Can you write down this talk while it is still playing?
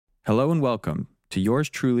Hello and welcome to yours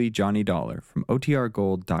truly, Johnny Dollar from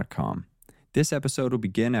OTRGold.com. This episode will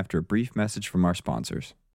begin after a brief message from our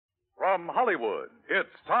sponsors. From Hollywood, it's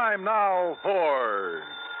time now for...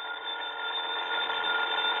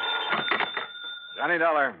 Johnny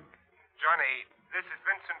Dollar. Johnny, this is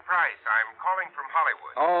Vincent Price. I'm calling from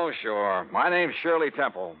Hollywood. Oh, sure. My name's Shirley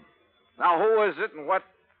Temple. Now, who is it and what?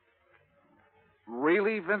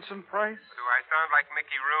 Really Vincent Price? Do I sound like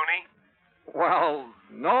Mickey Rooney? Well,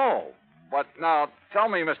 no. But now, tell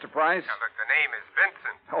me, Mr. Price. Now, look, the name is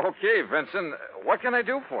Vincent. Okay, Vincent. What can I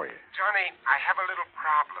do for you? Johnny, I have a little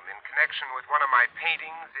problem in connection with one of my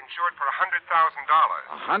paintings insured for $100,000.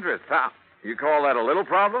 $100,000? You call that a little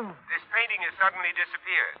problem? This painting has suddenly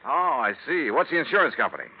disappeared. Oh, I see. What's the insurance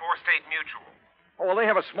company? Four State Mutual. Oh, well, they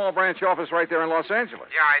have a small branch office right there in Los Angeles.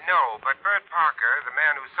 Yeah, I know, but Bert Parker, the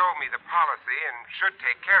man who sold me the policy and should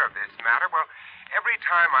take care of this matter, well, every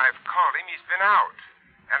time I've called him, he's been out.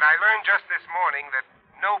 And I learned just this morning that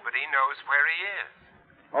nobody knows where he is.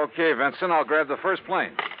 Okay, Vincent, I'll grab the first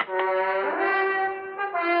plane.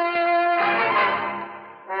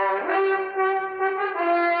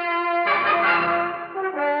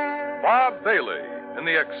 Bob Bailey in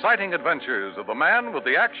the exciting adventures of the man with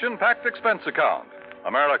the action-packed expense account.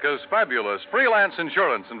 America's fabulous freelance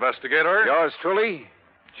insurance investigator. Yours truly,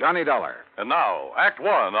 Johnny Dollar. And now, Act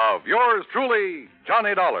One of yours truly,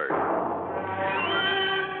 Johnny Dollar.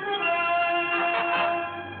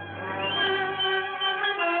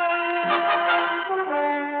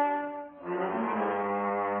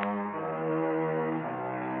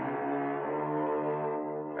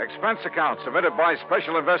 Expense account submitted by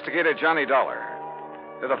Special Investigator Johnny Dollar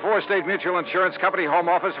to the Four State Mutual Insurance Company, Home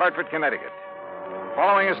Office, Hartford, Connecticut.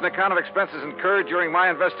 Following is an account of expenses incurred during my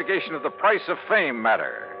investigation of the Price of Fame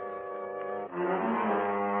matter.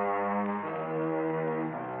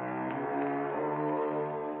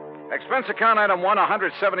 Expense account item 1,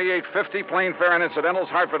 $178.50, plane fare and incidentals,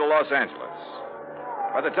 Hartford to Los Angeles.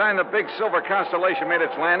 By the time the big silver Constellation made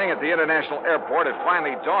its landing at the international airport, it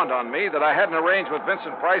finally dawned on me that I hadn't arranged with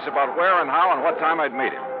Vincent Price about where and how and what time I'd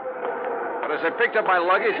meet him. But as I picked up my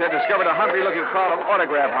luggage, I discovered a hungry-looking crowd of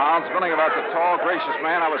autograph hounds milling about the tall, gracious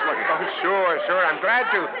man I was looking for. Oh, sure. I'm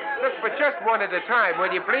glad to. Look, but just one at a time,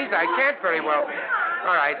 will you please? I can't very well.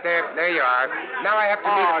 All right, there you are. Now I have to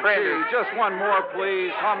meet a friend. Gee, just one more,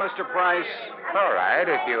 please. Huh, Mr. Price? All right,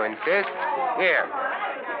 if you insist. Here.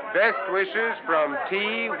 Best wishes from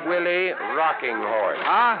T. Willie Rocking Horse.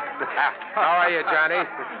 Huh? How are you, Johnny?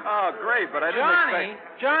 Oh, great, but I didn't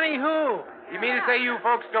expect... Johnny who? You mean to say you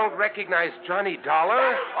folks don't recognize Johnny Dollar?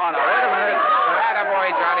 Oh, no, wait a minute.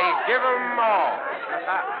 Attaboy, Johnny. Give 'em all.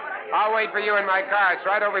 I'll wait for you in my car. It's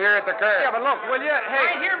right over here at the curb. Yeah, but look, will you? Hey.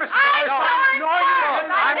 Right here, Mr. Price. No, you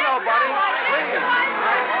don't. I'm nobody. Please.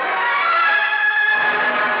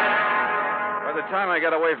 By the time I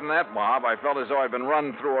got away from that mob, I felt as though I'd been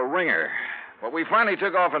run through a ringer. But we finally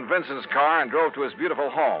took off in Vincent's car and drove to his beautiful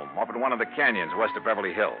home up in one of the canyons west of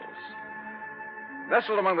Beverly Hills.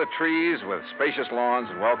 Nestled among the trees with spacious lawns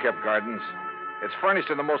and well-kept gardens, it's furnished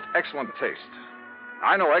in the most excellent taste.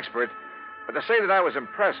 I'm no expert, but to say that I was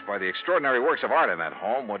impressed by the extraordinary works of art in that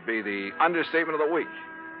home would be the understatement of the week.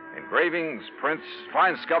 Engravings, prints,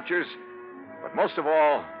 fine sculptures, but most of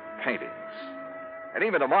all, paintings. And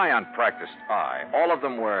even to my unpracticed eye, all of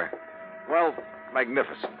them were, well,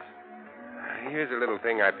 magnificent. Here's a little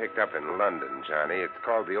thing I picked up in London, Johnny. It's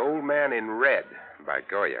called The Old Man in Red by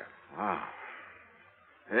Goya. Wow.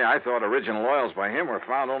 Yeah, I thought original oils by him were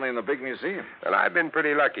found only in the big museum. Well, I've been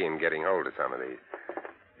pretty lucky in getting hold of some of these.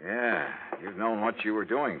 Yeah, you've known what you were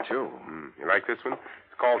doing, too. You like this one?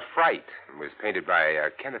 It's called Fright. It was painted by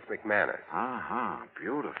Kenneth McManus. Uh-huh.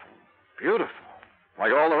 Beautiful. Beautiful.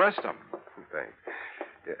 Like all the rest of them. Thanks.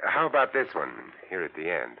 How about this one, here at the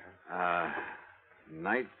end?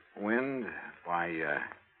 Night Wind by,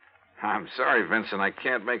 I'm sorry, Vincent, I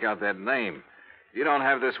can't make out that name. You don't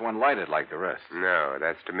have this one lighted like the rest. No,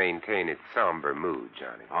 that's to maintain its somber mood,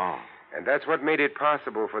 Johnny. Oh. And that's what made it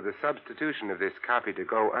possible for the substitution of this copy to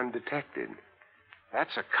go undetected.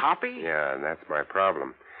 That's a copy? Yeah, and that's my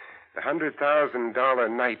problem. The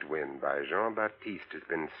 $100,000 Night Wind by Jean-Baptiste has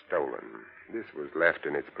been stolen. This was left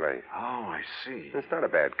in its place. Oh, I see. It's not a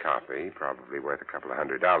bad copy, probably worth a couple of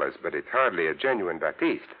 $100, but it's hardly a genuine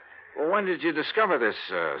Baptiste. Well, when did you discover this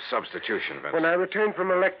substitution, Vincent? When I returned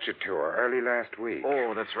from a lecture tour early last week.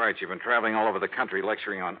 Oh, that's right. You've been traveling all over the country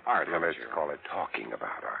lecturing on art, Now, haven't let's you? call it talking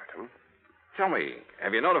about art, huh? Tell me,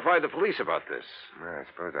 have you notified the police about this? Well, I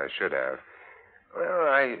suppose I should have. Well,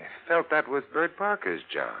 I felt that was Bert Parker's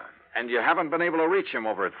job. And you haven't been able to reach him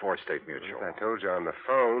over at Four State Mutual? As I told you on the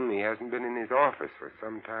phone, he hasn't been in his office for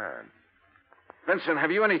some time. Vincent,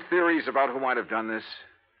 have you any theories about who might have done this?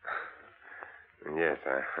 Yes,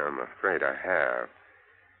 I'm afraid I have.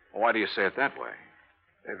 Why do you say it that way?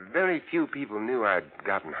 Very few people knew I'd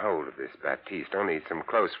gotten hold of this Baptiste, only some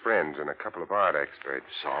close friends and a couple of art experts.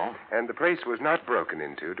 So? And the place was not broken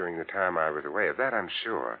into during the time I was away. Of that I'm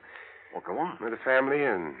sure. Well, go on. Well, the family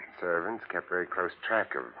and servants kept very close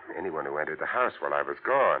track of anyone who entered the house while I was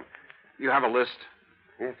gone. You have a list?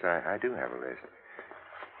 Yes, I do have a list.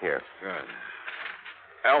 Here. Good.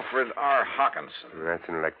 Alfred R. Hawkinson. That's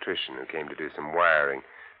an electrician who came to do some wiring.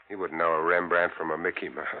 He wouldn't know a Rembrandt from a Mickey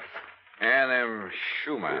Mouse. Ann M. A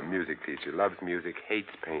Schumann. music teacher, loves music,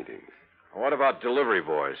 hates paintings. What about delivery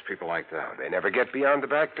boys, people like that? Oh, they never get beyond the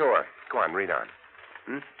back door. Go on, read on.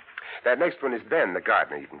 That next one is Ben, the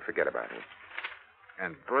gardener. You can forget about him.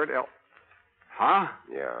 And Bert L. Huh?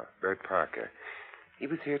 Yeah, Bert Parker. He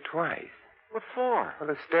was here twice. What for?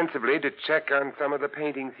 Well, ostensibly to check on some of the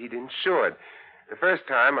paintings he'd insured. The first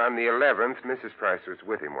time, on the 11th, Mrs. Price was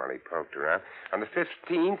with him while he poked around. On the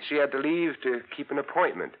 15th, she had to leave to keep an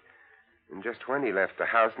appointment. And just when he left the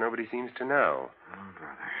house, nobody seems to know. Oh,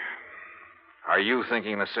 brother. Are you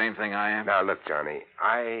thinking the same thing I am? Now, look, Johnny,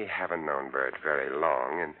 I haven't known Bert very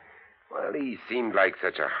long, and, well, he seemed like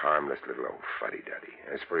such a harmless little old fuddy-duddy.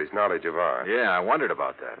 As for his knowledge of art... Yeah, I wondered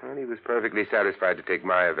about that. Well, he was perfectly satisfied to take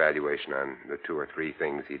my evaluation on the 2 or 3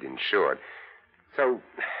 things he'd insured. So,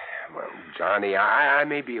 well, Johnny, I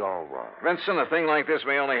may be all wrong. Vincent, a thing like this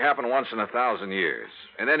may only happen once in 1,000 years.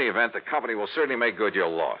 In any event, the company will certainly make good your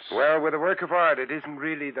loss. Well, with a work of art, it isn't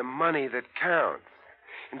really the money that counts.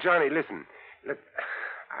 And, Johnny, listen. Look,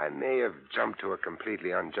 I may have jumped to a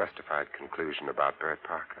completely unjustified conclusion about Bert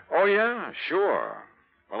Parker. Oh, yeah? Sure.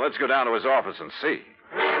 Well, let's go down to his office and see.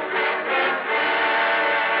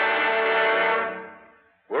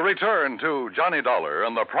 We'll return to Johnny Dollar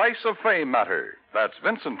and the Price of Fame matter. That's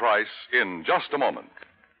Vincent Price in just a moment.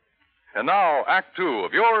 And now, Act 2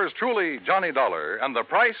 of yours truly, Johnny Dollar, and the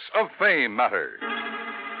Price of Fame matter.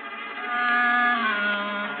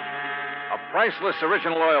 A priceless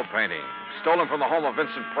original oil painting, stolen from the home of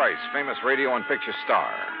Vincent Price, famous radio and picture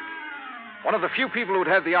star. One of the few people who'd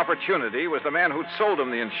had the opportunity was the man who'd sold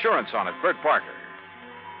him the insurance on it, Bert Parker.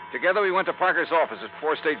 Together, we went to Parker's office at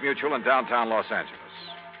 4 State Mutual in downtown Los Angeles.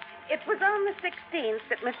 It was on the 16th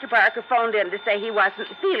that Mr. Parker phoned in to say he wasn't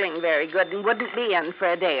feeling very good and wouldn't be in for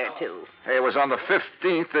a day or two. Hey, it was on the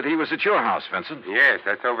 15th that he was at your house, Vincent. Yes,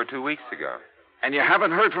 that's over 2 weeks ago. And you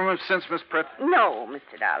haven't heard from him since, Miss Pritt? No,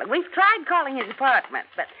 Mr. Dollar. We've tried calling his apartment,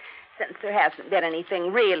 but since there hasn't been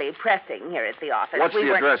anything really pressing here at the office... What's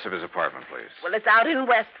the address of his apartment, please? Well, it's out in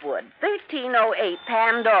Westwood, 1308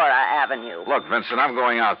 Pandora Avenue. Look, Vincent, I'm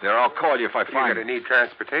going out there. I'll call you if I You're find going to need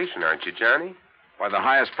transportation, aren't you, Johnny? By the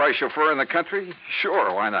highest price chauffeur in the country?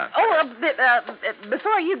 Sure, why not? Oh,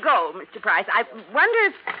 before you go, Mr. Price, I wonder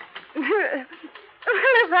if...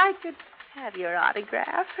 if I could have your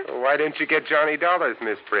autograph. Well, why didn't you get Johnny Dollars,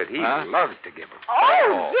 Miss Britt? He loves to give them.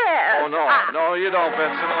 Oh, yes. Oh, no. No, you don't,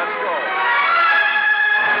 Vincent. Let's go.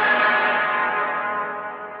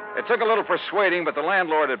 It took a little persuading, but the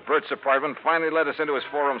landlord at Bert's apartment finally let us into his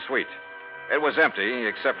 4-room suite. It was empty,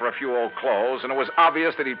 except for a few old clothes, and it was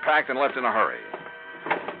obvious that he'd packed and left in a hurry.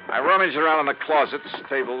 I rummaged around in the closets,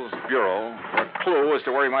 tables, bureau, for a clue as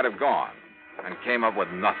to where he might have gone, and came up with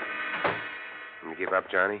nothing. You give up,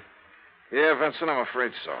 Johnny? Yeah, Vincent, I'm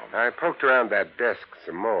afraid so. I poked around that desk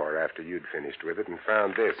some more after you'd finished with it and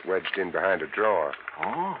found this wedged in behind a drawer.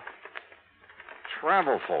 Oh?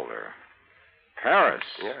 Travel folder. Paris.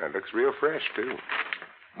 Yeah, it looks real fresh, too.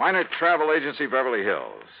 Minor Travel Agency, Beverly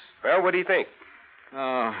Hills. Well, what do you think?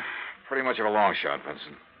 Pretty much of a long shot,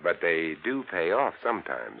 Vincent. But they do pay off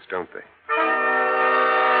sometimes, don't they?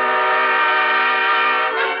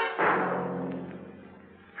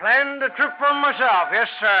 Planned a trip for myself, yes,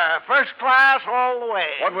 sir. First class all the way.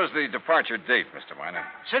 What was the departure date, Mr. Miner?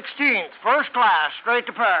 16th, first class, straight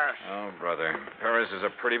to Paris. Oh, brother. Paris is a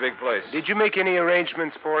pretty big place. Did you make any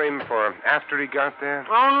arrangements for him for after he got there?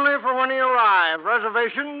 Only for when he arrived.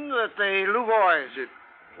 Reservations at the Louvois.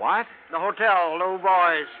 What? The hotel,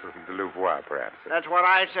 Louvois. The Louvois, perhaps. That's what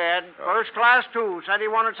I said. First class, too. Said he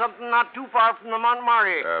wanted something not too far from the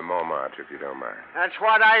Montmartre. Montmartre, if you don't mind. That's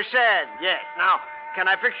what I said, yes. Now, can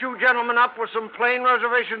I fix you gentlemen up with some plane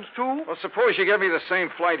reservations, too? Well, suppose you give me the same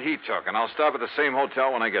flight he took, and I'll stop at the same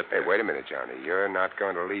hotel when I get there. Hey, wait a minute, Johnny. You're not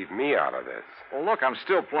going to leave me out of this. Well, look, I'm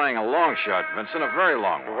still playing a long shot, Vincent, a very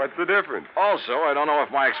long one. What's the difference? Also, I don't know if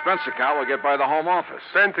my expense account will get by the home office.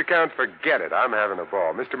 Expense account, forget it. I'm having a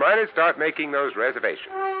ball. Mr. Miner, start making those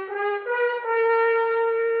reservations.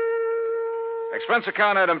 Expense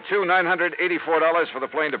account item 2, $984 for the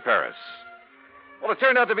plane to Paris. Well, it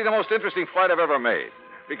turned out to be the most interesting flight I've ever made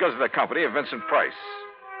because of the company of Vincent Price.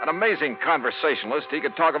 An amazing conversationalist. He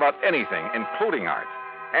could talk about anything, including art.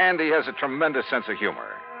 And he has a tremendous sense of humor.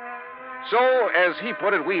 So, as he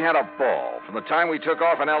put it, we had a ball from the time we took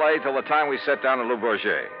off in L.A. till the time we set down in Le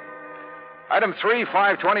Bourget. Item 3,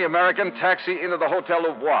 5:20 American, taxi into the Hotel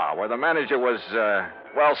Louvois, where the manager was,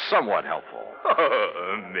 somewhat helpful.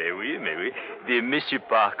 Oh, mais oui. The Monsieur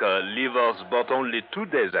Parker leave us but only 2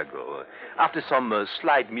 days ago, after some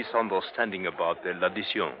slight misunderstanding about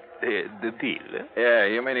l'addition, the bill. Yeah,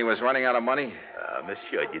 you mean he was running out of money?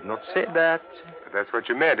 Monsieur, I did not say that. But that's what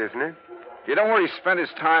you meant, isn't it? You know where he spent his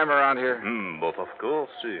time around here? But of course,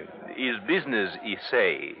 his business, he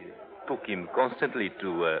say, took him constantly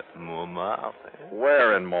to Montmartre.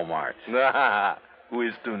 Where in Montmartre? Who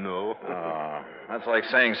is to know? Oh, that's like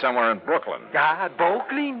saying somewhere in Brooklyn.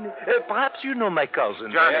 Brooklyn. Perhaps you know my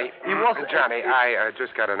cousin. Johnny, He was... Johnny, I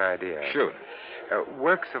just got an idea. Shoot.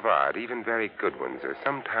 Works of art, even very good ones, are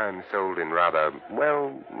sometimes sold in rather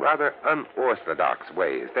unorthodox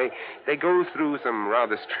ways. They go through some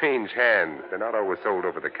rather strange hands. They're not always sold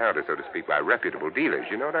over the counter, so to speak, by reputable dealers.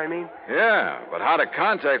 You know what I mean? Yeah, but how to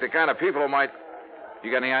contact the kind of people who might...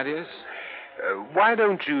 You got any ideas? Why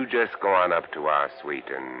don't you just go on up to our suite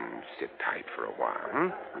and sit tight for a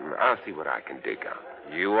while, I'll see what I can dig out.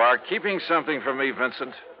 You are keeping something from me,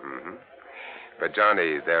 Vincent. Mm-hmm. But,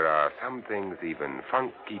 Johnny, there are some things even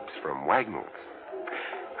funk keeps from Wagnalls.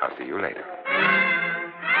 I'll see you later.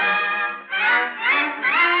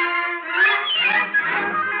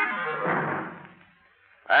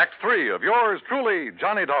 Act 3 of yours truly,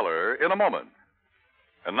 Johnny Dollar, in a moment.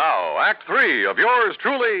 And now, Act 3 of yours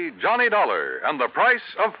truly, Johnny Dollar, and the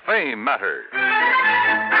Price of Fame Matter.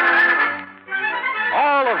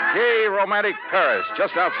 All of gay, romantic Paris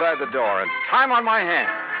just outside the door, and time on my hands.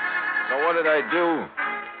 So what did I do?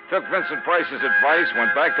 Took Vincent Price's advice,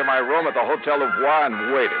 went back to my room at the Hotel Louvois,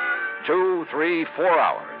 and waited. 2, 3, 4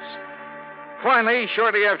 hours. Finally,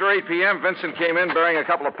 shortly after 8 p.m., Vincent came in bearing a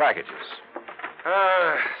couple of packages.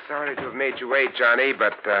 Sorry to have made you wait, Johnny,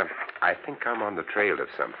 but I think I'm on the trail of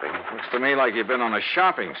something. Looks to me like you've been on a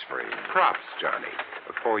shopping spree. Props, Johnny,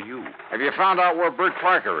 for you. Have you found out where Bert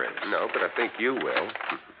Parker is? No, but I think you will.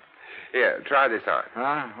 Here, try this on.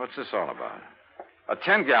 Huh? What's this all about? A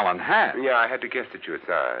 10-gallon hat? Yeah, I had to guess at your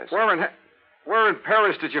size. Where in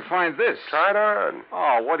Paris did you find this? Try it on.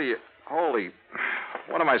 Oh, what do you... Holy...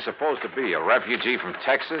 What am I supposed to be, a refugee from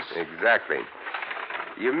Texas? Exactly.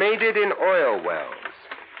 You made it in oil wells.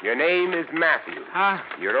 Your name is Matthew. Huh?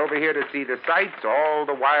 You're over here to see the sights, all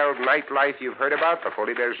the wild nightlife you've heard about, the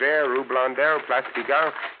Folie Bergère, Rue Blondel, Place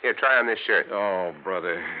Pigalle. Here, try on this shirt. Oh,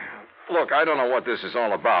 brother. Look, I don't know what this is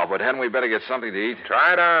all about, but hadn't we better get something to eat?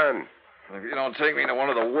 Try it on. If you don't take me to one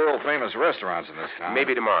of the world-famous restaurants in this town...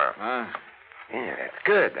 Maybe tomorrow. Huh? Yeah, that's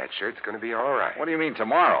good. That shirt's going to be all right. What do you mean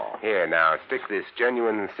tomorrow? Here, now, stick this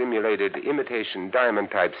genuine simulated imitation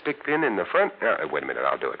diamond-type stick pin in the front. Wait a minute.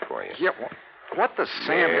 I'll do it for you. Yeah, what the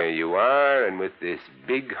Sam... There you are, and with this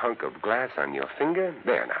big hunk of glass on your finger.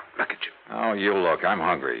 There, now, look at you. Oh, you look. I'm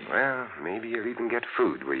hungry. Well, maybe you'll even get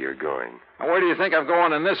food where you're going. Now, where do you think I'm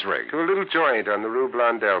going in this rig? To a little joint on the Rue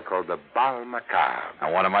Blondel called the Bal Macabre.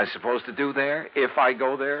 Now, what am I supposed to do there, if I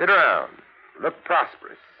go there? Sit around. Look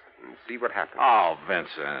prosperous. And see what happens. Oh,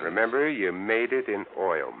 Vincent. Remember, you made it in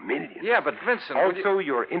oil. Millions. Yeah, but Vincent... Also,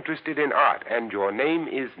 you're interested in art, and your name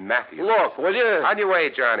is Matthew. Look, will you... On your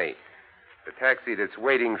way, Johnny. The taxi that's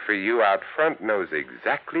waiting for you out front knows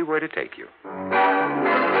exactly where to take you. The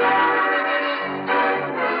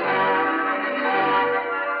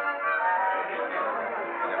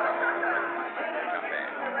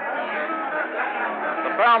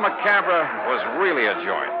Bal Macabre was really a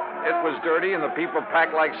joint. It was dirty, and the people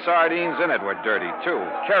packed like sardines in it were dirty, too.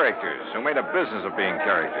 Characters who made a business of being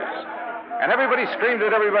characters. And everybody screamed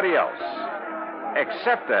at everybody else.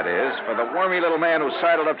 Except, that is, for the wormy little man who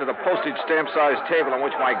sidled up to the postage stamp-sized table on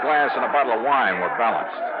which my glass and a bottle of wine were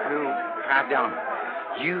balanced. Pardon.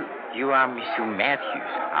 You are Mr.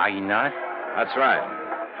 Matthews, are you not? That's right.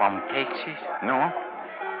 From Texas, no?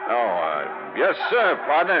 Oh, yes, sir,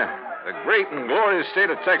 partner. The great and glorious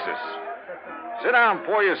state of Texas. Sit down and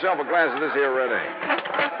pour yourself a glass of this here red ale.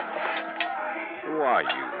 Who are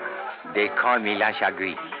you? They call me La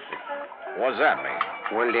Chagrin. What's that mean?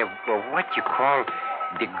 Well, they're what you call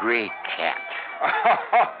the gray cat.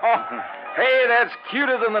 Hey, that's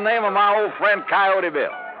cuter than the name of my old friend Coyote Bill.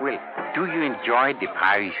 Well, do you enjoy the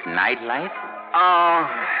Paris nightlife?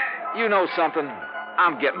 You know something?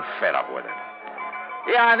 I'm getting fed up with it.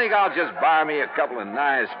 Yeah, I think I'll just buy me a couple of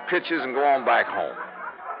nice pitches and go on back home.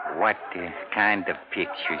 What kind of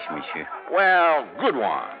pictures, monsieur? Well, good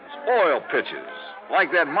ones. Oil pictures.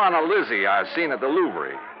 Like that Mona Lisa I seen at the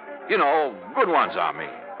Louvre. You know, good ones, I mean.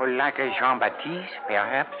 Or like a Jean-Baptiste,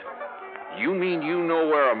 perhaps? You mean you know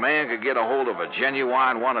where a man could get a hold of a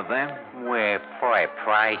genuine one of them? Well, for a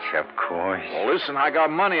price, of course. Well, listen, I got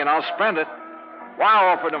money and I'll spend it. Well,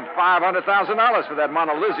 I offered them $500,000 for that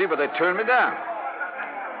Mona Lisa, but they turned me down.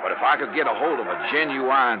 But if I could get a hold of a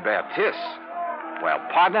genuine Baptiste, well,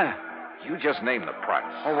 partner, you just name the price.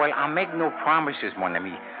 Oh, well, I'll make no promises, mon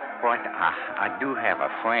ami. But I do have a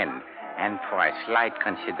friend. And for a slight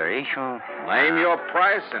consideration... Name your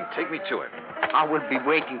price and take me to it. I will be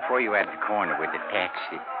waiting for you at the corner with the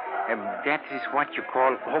taxi. That is what you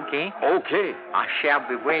call okay? Okay. I shall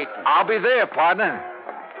be waiting. I'll be there, partner.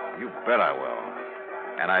 You bet I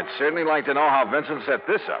will. And I'd certainly like to know how Vincent set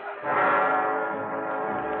this up.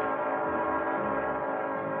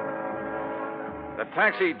 The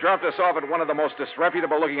taxi dropped us off at one of the most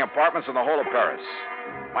disreputable-looking apartments in the whole of Paris.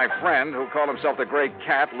 My friend, who called himself the Gray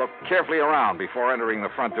Cat, looked carefully around before entering the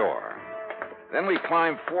front door. Then we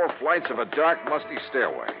climbed 4 flights of a dark, musty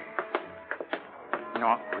stairway.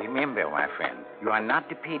 No, remember, my friend, you are not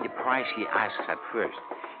to pay the price he asks at first.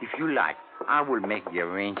 If you like, I will make the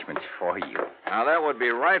arrangements for you. Now, that would be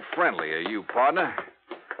right friendly of you, partner.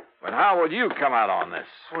 But how would you come out on this?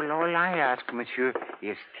 Well, all I ask, monsieur,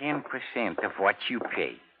 is 10% of what you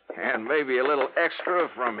pay. And maybe a little extra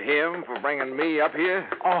from him for bringing me up here?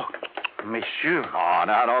 Oh, monsieur. Oh,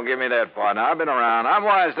 now, don't give me that, partner. I've been around. I'm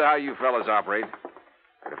wise to how you fellas operate.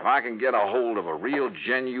 But if I can get a hold of a real,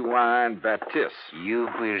 genuine Baptiste... You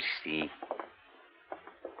will see.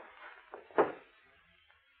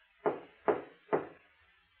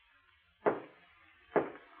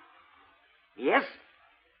 Yes?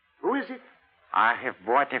 Who is it? I have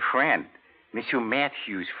brought a friend, Monsieur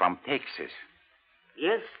Matthews from Texas.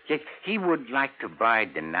 Yes? Yes, he would like to buy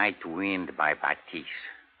The Night Wind by Baptiste.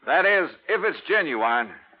 That is, if it's genuine.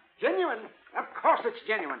 Genuine? Of course it's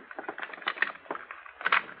genuine.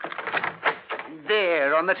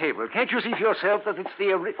 There, on the table. Can't you see for yourself that it's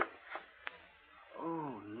the original?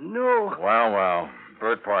 Oh, no. Well,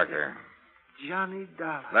 Bert Parker. Johnny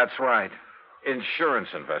Dollar. That's right.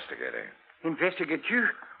 Insurance investigator. Investigate you?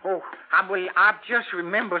 Oh, I've just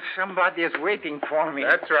remembered somebody is waiting for me.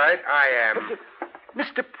 That's right, I am.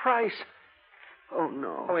 Mr. Price. Oh,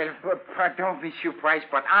 no. Well, pardon, Monsieur Price,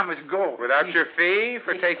 but I must go. Without your fee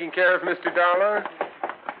for taking care of Mr. Dollar?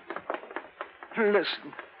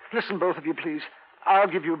 Listen, both of you, please. I'll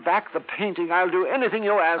give you back the painting. I'll do anything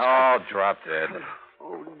you ask. Oh, drop dead.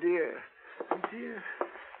 Oh, dear. Dear.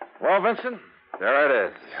 Well, Vincent, there it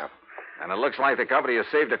is. Yep. And it looks like the company has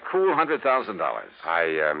saved a cool $100,000.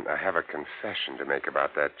 I have a confession to make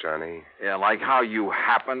about that, Johnny. Yeah, like how you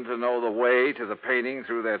happen to know the way to the painting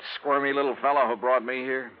through that squirmy little fellow who brought me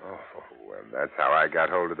here. Oh, well, that's how I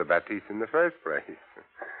got hold of the Baptiste in the first place. It's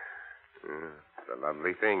a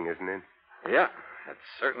lovely thing, isn't it? Yeah, it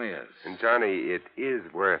certainly is. And, Johnny, it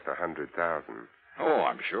is worth $100,000. Oh,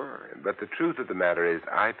 I'm sure. But the truth of the matter is,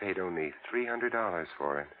 I paid only $300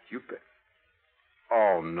 for it. You paid?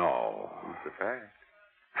 Oh, no. It's a fact.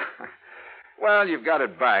 Well, you've got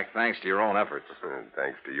it back, thanks to your own efforts.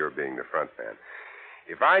 Thanks to your being the front man.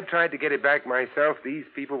 If I'd tried to get it back myself, these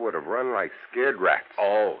people would have run like scared rats.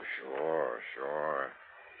 Oh, sure.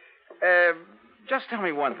 Just tell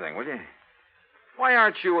me one thing, will you? Why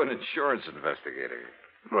aren't you an insurance investigator?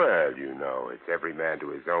 Well, you know, it's every man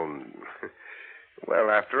to his own. Well,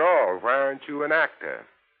 after all, why aren't you an actor?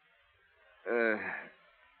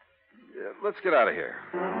 Let's get out of here.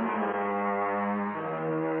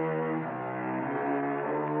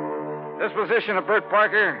 Disposition of Bert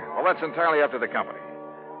Parker? Well, that's entirely up to the company.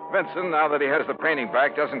 Vincent, now that he has the painting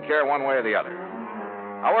back, doesn't care one way or the other.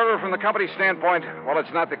 However, from the company's standpoint, well,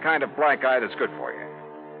 it's not the kind of black eye that's good for you.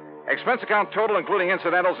 Expense account total, including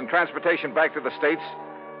incidentals and transportation back to the States,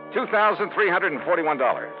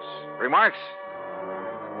 $2,341. Remarks?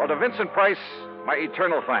 Well, to Vincent Price, my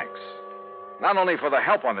eternal thanks. Not only for the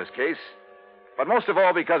help on this case, but most of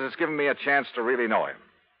all because it's given me a chance to really know him.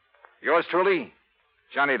 Yours truly,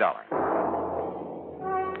 Johnny Dollar.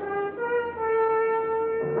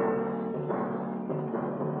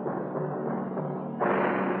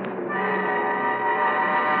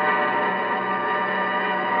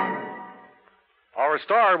 Our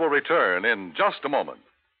star will return in just a moment.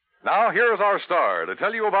 Now, here's our star to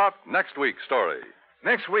tell you about next week's story.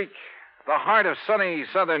 Next week, the heart of sunny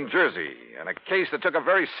southern Jersey, and a case that took a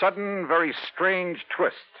very sudden, very strange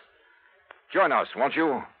twist. Join us, won't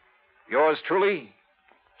you? Yours truly,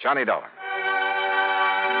 Johnny Dollar.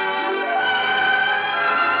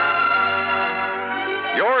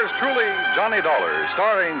 Yours truly, Johnny Dollar,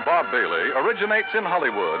 starring Bob Bailey, originates in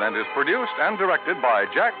Hollywood and is produced and directed by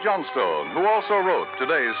Jack Johnstone, who also wrote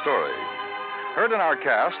today's story. Heard in our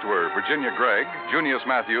cast were Virginia Gregg, Junius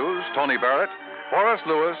Matthews, Tony Barrett, Forrest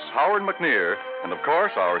Lewis, Howard McNear, and of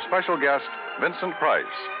course our special guest, Vincent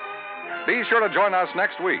Price. Be sure to join us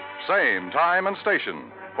next week, same time and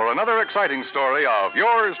station, for another exciting story of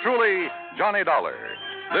yours truly, Johnny Dollar.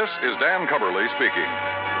 This is Dan Cumberly speaking.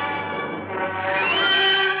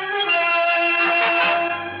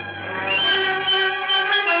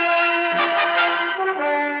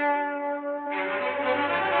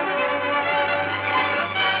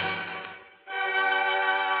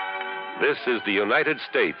 This is the United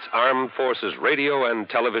States Armed Forces Radio and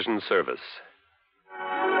Television Service.